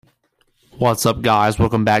What's up, guys?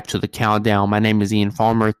 Welcome back to the Countdown. My name is Ian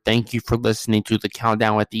Farmer. Thank you for listening to the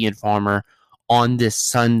Countdown with Ian Farmer on this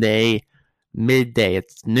Sunday midday.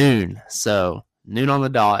 It's noon, so noon on the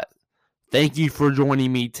dot. Thank you for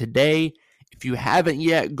joining me today. If you haven't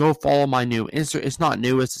yet, go follow my new Instagram. It's not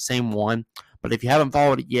new, it's the same one. But if you haven't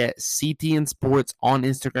followed it yet, CTN Sports on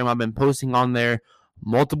Instagram. I've been posting on there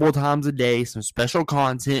multiple times a day, some special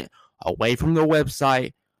content away from the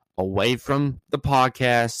website, away from the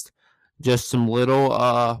podcast. Just some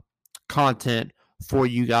little content for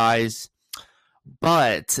you guys.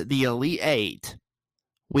 But the Elite Eight,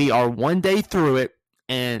 we are one day through it,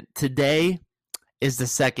 and today is the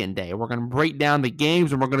second day. We're going to break down the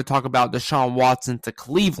games, and we're going to talk about Deshaun Watson to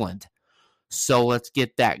Cleveland. So let's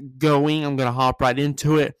get that going. I'm going to hop right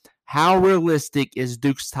into it. How realistic is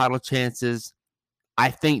Duke's title chances?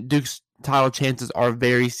 I think Duke's title chances are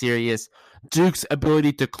very serious. Duke's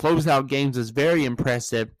ability to close out games is very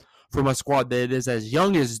impressive. From a squad that is as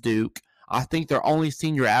young as Duke, I think their only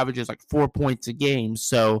senior average is like 4 points a game.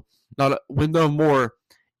 So Wendell Moore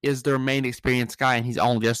is their main experienced guy, and he's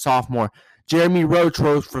only a sophomore. Jeremy Roach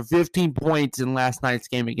rose for 15 points in last night's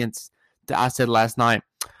game against, I said last night,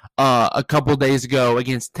 a couple days ago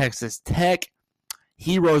against Texas Tech.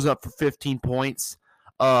 He rose up for 15 points.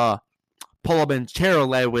 Paolo Banchero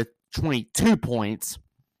led with 22 points.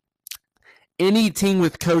 Any team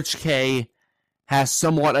with Coach K has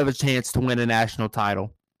somewhat of a chance to win a national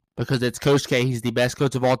title because it's Coach K. He's the best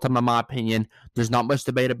coach of all time, in my opinion. There's not much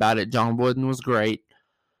debate about it. John Wooden was great.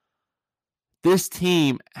 This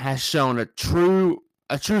team has shown a true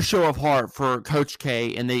show of heart for Coach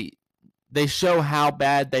K, and they show how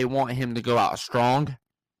bad they want him to go out strong.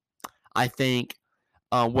 I think,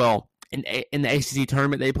 in the ACC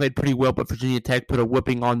tournament, they played pretty well, but Virginia Tech put a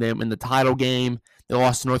whipping on them in the title game. They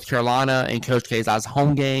lost to North Carolina in Coach K's last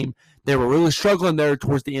home game. They were really struggling there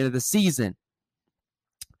towards the end of the season.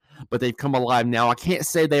 But they've come alive now. I can't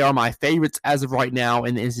say they are my favorites as of right now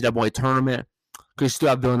in the NCAA tournament because you still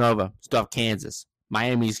have Villanova, still have Kansas.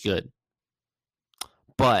 Miami's good.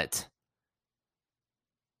 But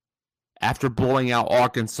after blowing out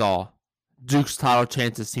Arkansas, Duke's title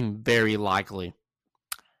chances seem very likely.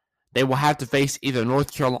 They will have to face either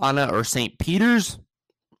North Carolina or St. Peter's.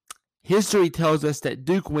 History tells us that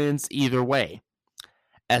Duke wins either way,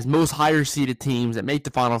 as most higher-seeded teams that make the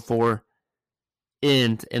Final Four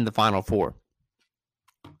end in the Final Four.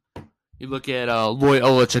 You look at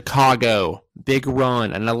Loyola Chicago, big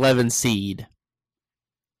run, an 11 seed.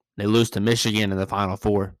 They lose to Michigan in the Final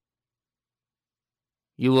Four.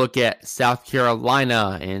 You look at South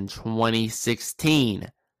Carolina in 2016,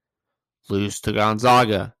 lose to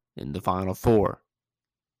Gonzaga in the Final Four.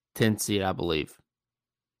 10 seed, I believe.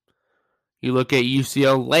 You look at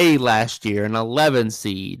UCLA last year, an 11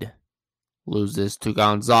 seed, loses to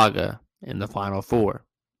Gonzaga in the Final Four.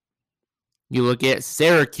 You look at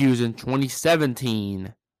Syracuse in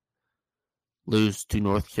 2017, lose to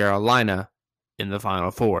North Carolina in the Final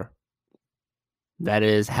Four. That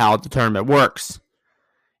is how the tournament works.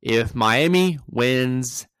 If Miami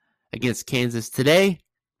wins against Kansas today,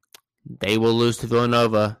 they will lose to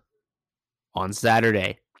Villanova on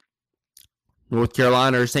Saturday. North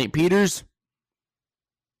Carolina or St. Peter's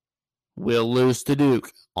will lose to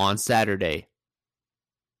Duke on Saturday.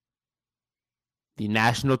 The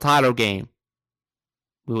national title game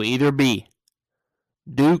will either be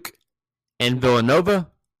Duke and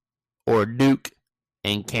Villanova or Duke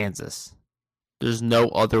and Kansas. There's no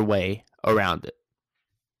other way around it.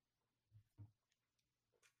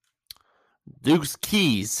 Duke's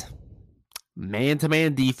keys,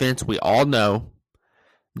 man-to-man defense. We all know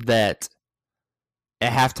that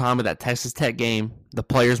at halftime of that Texas Tech game, the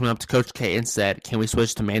players went up to Coach K and said, can we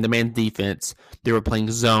switch to man-to-man defense? They were playing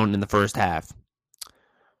zone in the first half.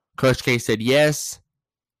 Coach K said yes.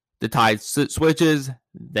 The Tide switches.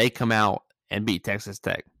 They come out and beat Texas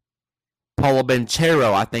Tech. Paolo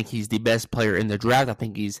Banchero, I think he's the best player in the draft. I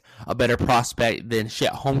think he's a better prospect than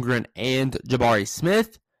Chet Holmgren and Jabari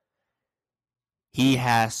Smith. He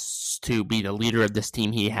has to be the leader of this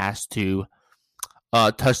team. He has to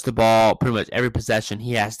touch the ball pretty much every possession.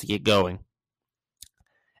 He has to get going.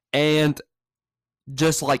 And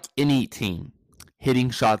just like any team, hitting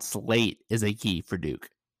shots late is a key for Duke.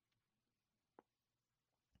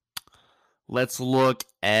 Let's look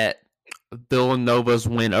at Villanova's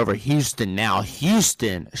win over Houston now.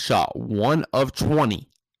 Houston shot 1 of 20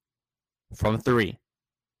 from 3.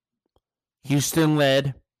 Houston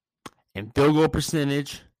led in field goal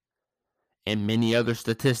percentage and many other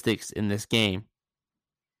statistics in this game.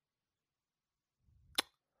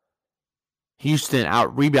 Houston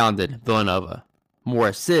out-rebounded Villanova more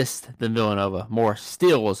assists than Villanova, more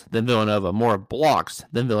steals than Villanova, more blocks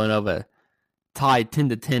than Villanova, tied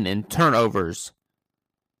 10-10 in turnovers.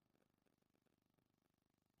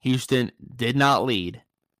 Houston did not lead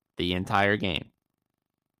the entire game.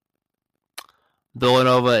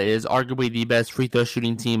 Villanova is arguably the best free throw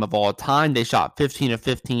shooting team of all time. They shot 15 of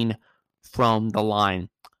 15 from the line.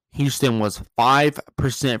 Houston was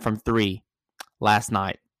 5% from three last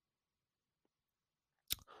night.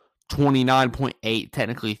 29.8,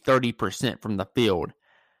 technically 30% from the field.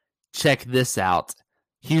 Check this out.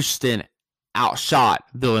 Houston outshot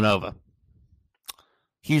Villanova.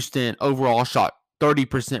 Houston overall shot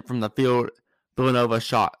 30% from the field. Villanova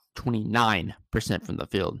shot 29% from the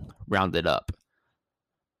field, rounded up.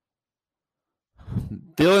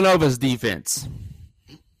 Villanova's defense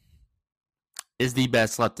is the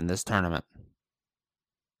best left in this tournament.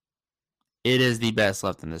 It is the best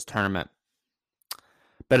left in this tournament.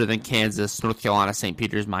 Better than Kansas, North Carolina, St.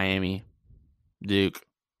 Peter's, Miami, Duke.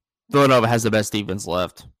 Villanova has the best defense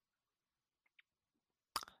left.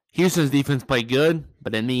 Houston's defense played good,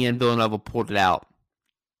 but in the end, Villanova pulled it out.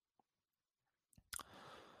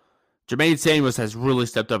 Jermaine Samuels has really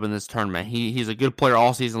stepped up in this tournament. He's a good player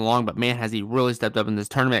all season long, but man, has he really stepped up in this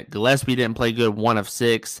tournament. Gillespie didn't play good, 1 of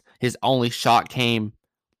 6. His only shot came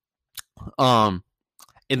in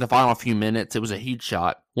the final few minutes. It was a huge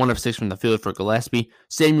shot. 1 of 6 from the field for Gillespie.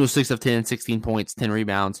 Samuels 6 of 10, 16 points, 10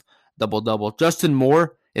 rebounds, double-double. Justin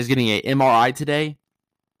Moore is getting an MRI today.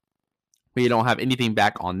 We don't have anything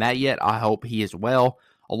back on that yet. I hope he is well.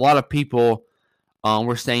 A lot of people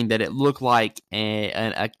were saying that it looked like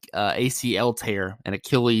an ACL tear, an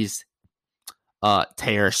Achilles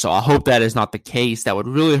tear. So I hope that is not the case. That would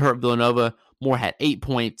really hurt Villanova. Moore had 8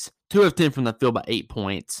 points, 2 of 10 from the field, but 8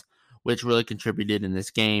 points, which really contributed in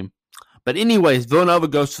this game. But anyways, Villanova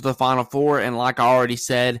goes to the Final Four, and like I already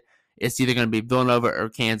said, it's either going to be Villanova or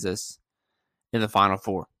Kansas in the Final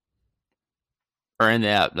Four, or in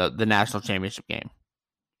the national championship game.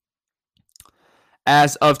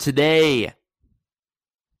 As of today,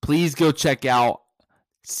 please go check out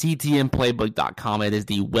ctmplaybook.com. It is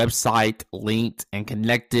the website linked and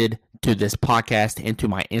connected to this podcast and to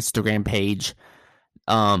my Instagram page.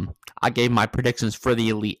 I gave my predictions for the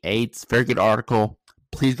Elite Eights. Very good article.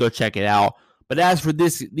 Please go check it out. But as for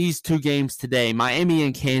these two games today, Miami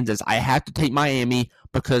and Kansas, I have to take Miami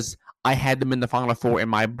because I had them in the Final Four in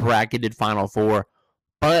my bracketed Final Four.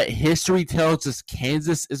 But history tells us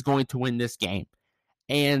Kansas is going to win this game.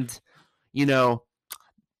 And, you know,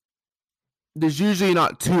 there's usually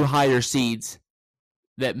not 2 higher seeds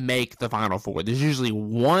that make the Final Four. There's usually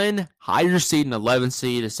one higher seed, an 11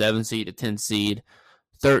 seed, a 7 seed, a 10 seed,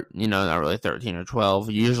 not really 13 or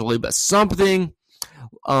 12 usually, but something,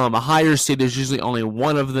 a higher seed. There's usually only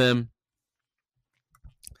one of them.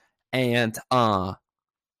 And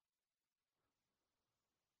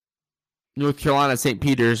North Carolina and St.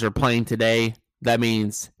 Peter's are playing today. That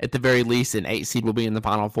means, at the very least, an 8 seed will be in the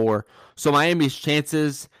Final Four. So Miami's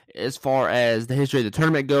chances, as far as the history of the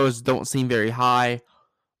tournament goes, don't seem very high.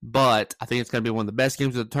 But I think it's going to be one of the best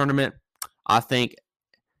games of the tournament. I think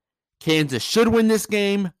Kansas should win this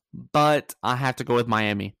game, but I have to go with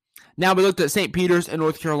Miami. Now we looked at St. Peter's and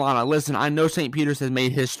North Carolina. Listen, I know St. Peter's has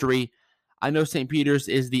made history. I know St. Peter's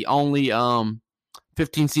is the only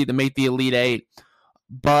 15 seed to make the Elite Eight.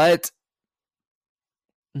 But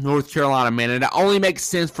North Carolina, man, and it only makes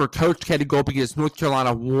sense for Coach K to go up against North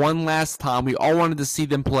Carolina one last time. We all wanted to see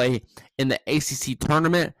them play in the ACC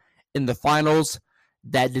tournament in the finals.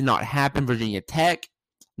 That did not happen. Virginia Tech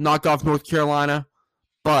knocked off North Carolina,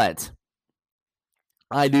 but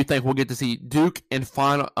I do think we'll get to see Duke and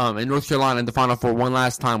North Carolina in the Final Four one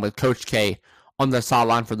last time with Coach K on the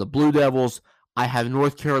sideline for the Blue Devils. I have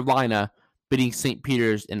North Carolina beating St.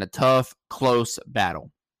 Peter's in a tough, close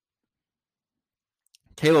battle.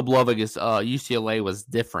 Caleb Love against UCLA was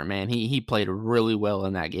different, man. He played really well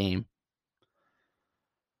in that game.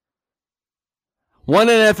 One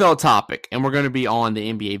NFL topic, and we're going to be on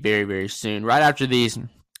the NBA very, very soon. Right after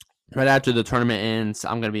the tournament ends,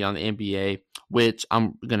 I'm going to be on the NBA, which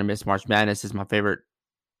I'm going to miss. March Madness is my favorite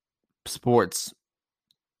sports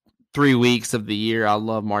 3 weeks of the year. I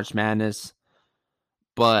love March Madness,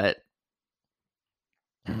 but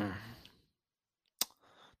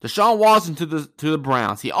Deshaun Watson to the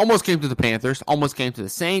Browns. He almost came to the Panthers, almost came to the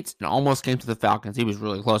Saints, and almost came to the Falcons. He was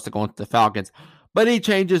really close to going to the Falcons. But he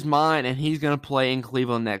changed his mind, and he's going to play in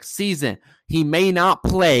Cleveland next season. He may not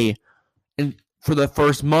play for the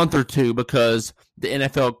first month or two because the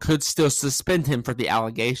NFL could still suspend him for the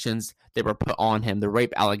allegations that were put on him, the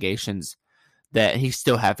rape allegations that he's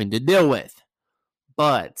still having to deal with.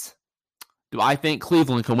 But Do I think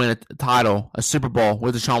Cleveland can win a title, a Super Bowl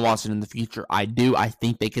with Deshaun Watson in the future? I do. I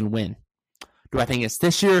think they can win. Do I think it's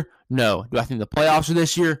this year? No. Do I think the playoffs are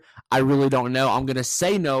this year? I really don't know. I'm going to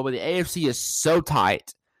say no, but the AFC is so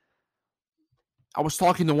tight. I was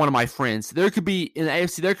talking to one of my friends. There could be, in the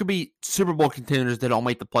AFC, there could be Super Bowl contenders that don't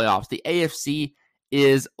make the playoffs. The AFC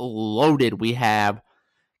is loaded. We have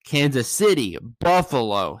Kansas City,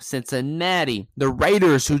 Buffalo, Cincinnati, the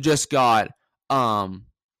Raiders, who just got Khalil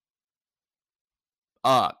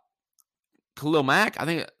Mack. I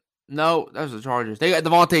think no, that was the Chargers. They got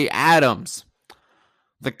Devontae Adams.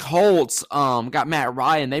 The Colts got Matt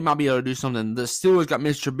Ryan. They might be able to do something. The Steelers got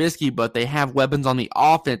Mitch Trubisky, but they have weapons on the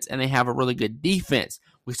offense, and they have a really good defense.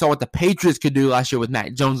 We saw what the Patriots could do last year with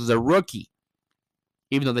Mac Jones as a rookie,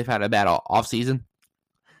 even though they've had a bad offseason.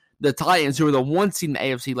 The Titans, who were the one seed in the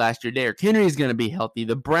AFC last year, Derrick Henry is going to be healthy.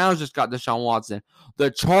 The Browns just got Deshaun Watson.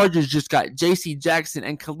 The Chargers just got J.C. Jackson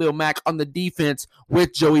and Khalil Mack on the defense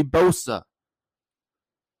with Joey Bosa.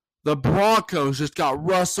 The Broncos just got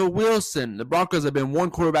Russell Wilson. The Broncos have been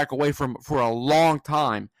one quarterback away for a long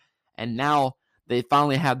time, and now they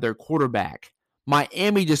finally have their quarterback.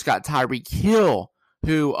 Miami just got Tyreek Hill,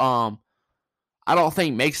 who I don't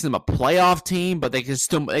think makes them a playoff team, but they can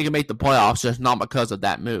make the playoffs, just not because of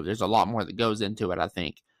that move. There's a lot more that goes into it, I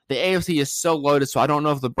think. The AFC is so loaded, so I don't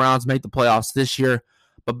know if the Browns make the playoffs this year,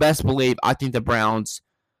 but best believe I think the Browns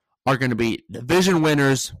are going to be division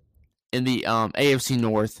winners in the AFC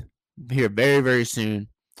North here very, very soon.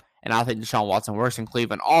 And I think Deshaun Watson works in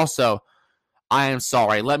Cleveland. Also, I am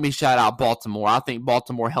sorry. Let me shout out Baltimore. I think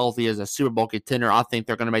Baltimore healthy is a Super Bowl contender. I think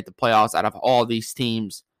they're going to make the playoffs out of all these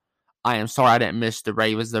teams. I am sorry I didn't miss the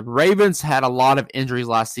Ravens. The Ravens had a lot of injuries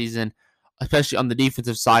last season, especially on the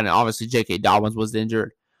defensive side, and obviously J.K. Dobbins was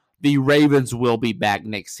injured. The Ravens will be back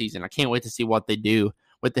next season. I can't wait to see what they do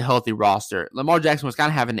with the healthy roster. Lamar Jackson was kind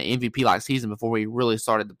of having an MVP-like season before he really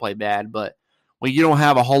started to play bad, but when you don't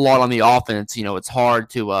have a whole lot on the offense, it's hard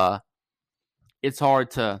to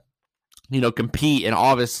compete, and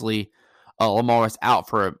obviously Lamar was out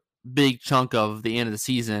for a big chunk of the end of the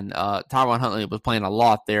season. Tyron Huntley was playing a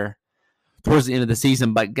lot there towards the end of the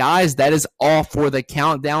season. But guys, that is all for the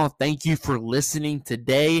countdown. Thank you for listening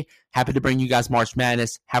today. Happy to bring you guys March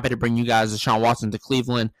Madness. Happy to bring you guys Deshaun Watson to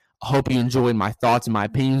Cleveland. I hope you enjoyed my thoughts and my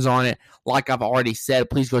opinions on it. Like I've already said,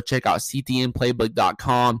 please go check out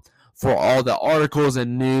ctnplaybook.com for all the articles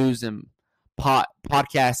and news and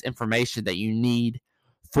podcast information that you need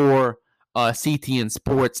for CTN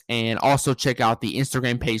Sports. And also check out the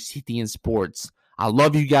Instagram page, CTN Sports. I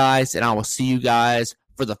love you guys, and I will see you guys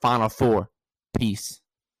for the Final Four. Peace.